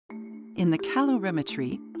In the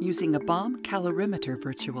Calorimetry, using a BOM calorimeter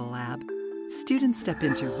virtual lab, students step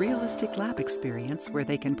into realistic lab experience where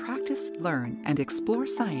they can practice, learn, and explore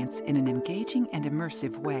science in an engaging and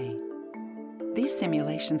immersive way. These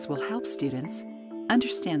simulations will help students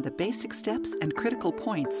understand the basic steps and critical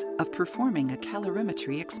points of performing a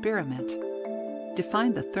calorimetry experiment,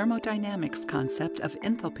 define the thermodynamics concept of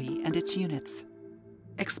enthalpy and its units,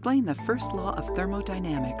 explain the first law of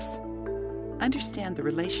thermodynamics, understand the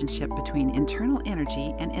relationship between internal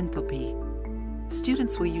energy and enthalpy.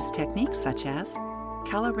 Students will use techniques such as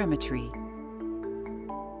calorimetry,